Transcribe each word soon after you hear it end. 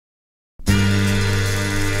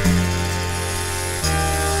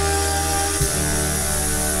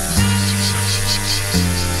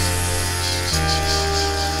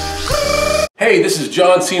Hey, this is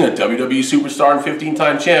John Cena, WWE Superstar and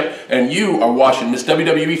 15-time champ, and you are watching Miss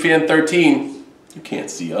WWE Fan 13. You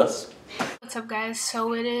can't see us. What's up, guys?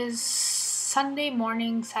 So it is Sunday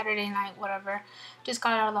morning, Saturday night, whatever. Just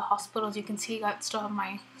got out of the hospital. As you can see, I still have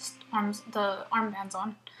my armbands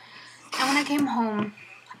on. And when I came home,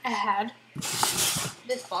 I had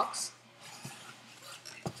this box.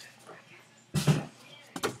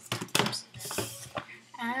 Oops.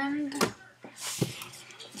 And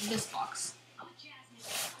this box.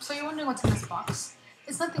 So you're wondering what's in this box.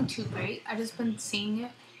 It's nothing too great. I've just been seeing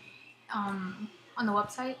it on the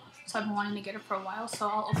website, so I've been wanting to get it for a while. So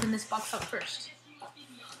I'll open this box up first.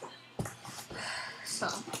 So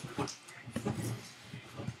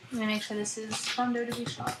let me make sure this is from WWE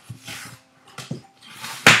shop.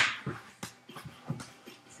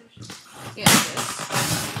 Yeah, it is.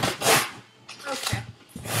 Okay.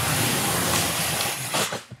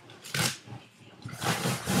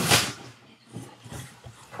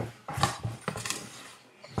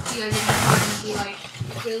 You guys are going to be like,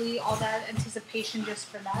 really all that anticipation just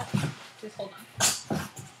for that? Just hold on.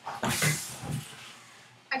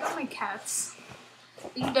 I got my cat's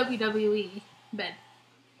WWE bed.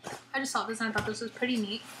 I just saw this and I thought this was pretty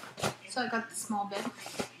neat. So I got the small bed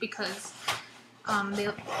because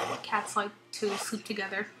cats like to sleep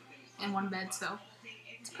together in one bed, so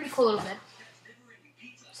it's a pretty cool little bed.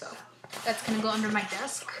 So that's gonna go under my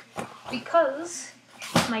desk because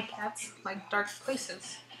my cats like dark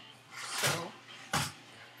places. So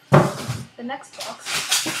the next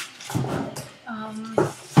box,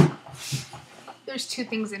 there's two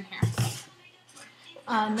things in here.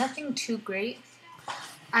 Nothing too great.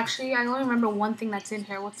 Actually, I only remember one thing that's in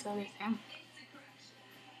here. What's the other thing?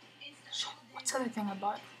 What's the other thing I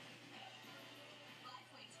bought?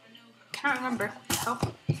 Can't remember. Oh.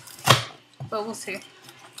 But we'll see.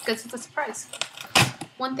 Because it's a surprise.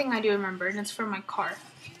 One thing I do remember, and it's for my car.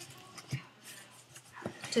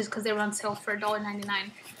 Just because they were on sale for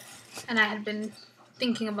 $1.99. And I had been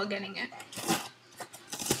thinking about getting it.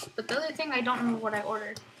 But the other thing, I don't remember what I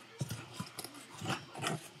ordered.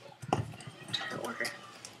 What did I order?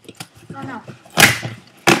 I don't know.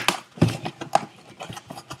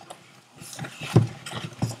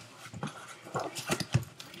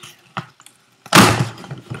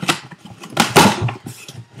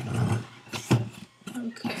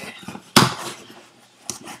 Okay.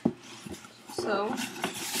 So,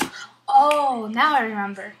 oh, now I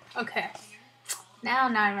remember. Okay. Now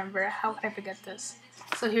I remember. How could I forget this?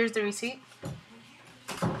 So here's the receipt.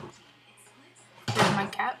 Here's my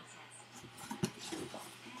cat.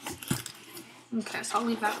 Okay, so I'll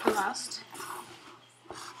leave that for last.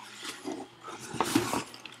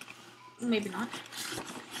 Maybe not.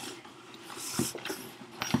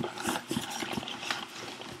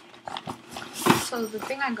 So the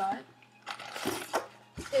thing I got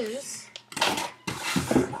is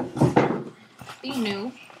the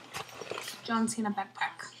new John Cena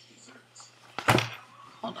backpack.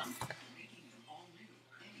 Hold on.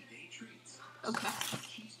 Okay.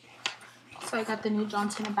 So I got the new John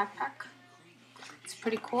Cena backpack. It's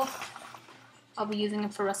pretty cool. I'll be using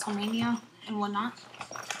it for WrestleMania and whatnot.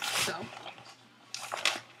 So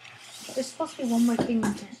there's supposed to be one more thing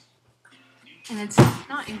in here. And it's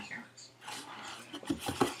not in here.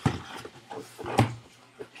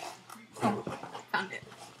 Oh, found it.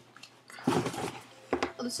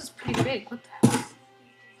 Oh, this is pretty big. What the hell?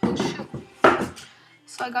 Oh, shoot.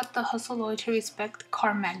 So I got the Hustle, Loyalty, Respect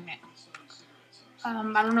car magnet. I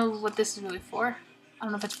don't know what this is really for. I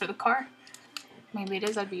don't know if it's for the car. Maybe it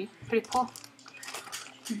is. That'd be pretty cool.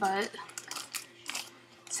 But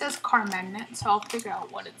it says car magnet, so I'll figure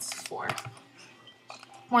out what it's for.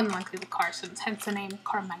 More than likely the car, since hence the name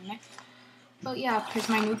car magnet. But yeah, here's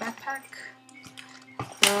my new backpack.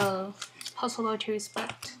 The Hustle, Loyalty,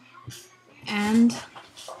 Respect. And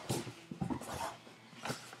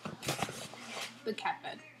the cat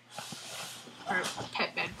bed. Or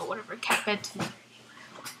pet bed, but whatever. Cat bed to me.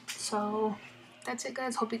 So that's it,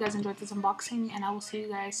 guys. Hope you guys enjoyed this unboxing, and I will see you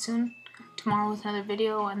guys soon tomorrow with another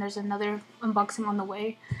video. And there's another unboxing on the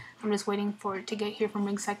way. I'm just waiting for it to get here from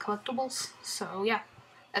Ringside Collectibles. So yeah,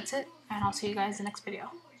 that's it, and I'll see you guys in the next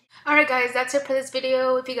video. Alright guys, that's it for this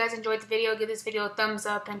video. If you guys enjoyed the video, give this video a thumbs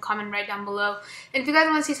up and comment right down below. And if you guys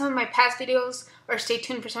want to see some of my past videos or stay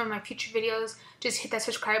tuned for some of my future videos, just hit that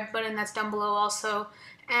subscribe button that's down below also.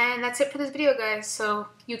 And that's it for this video, guys. So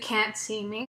you can't see me.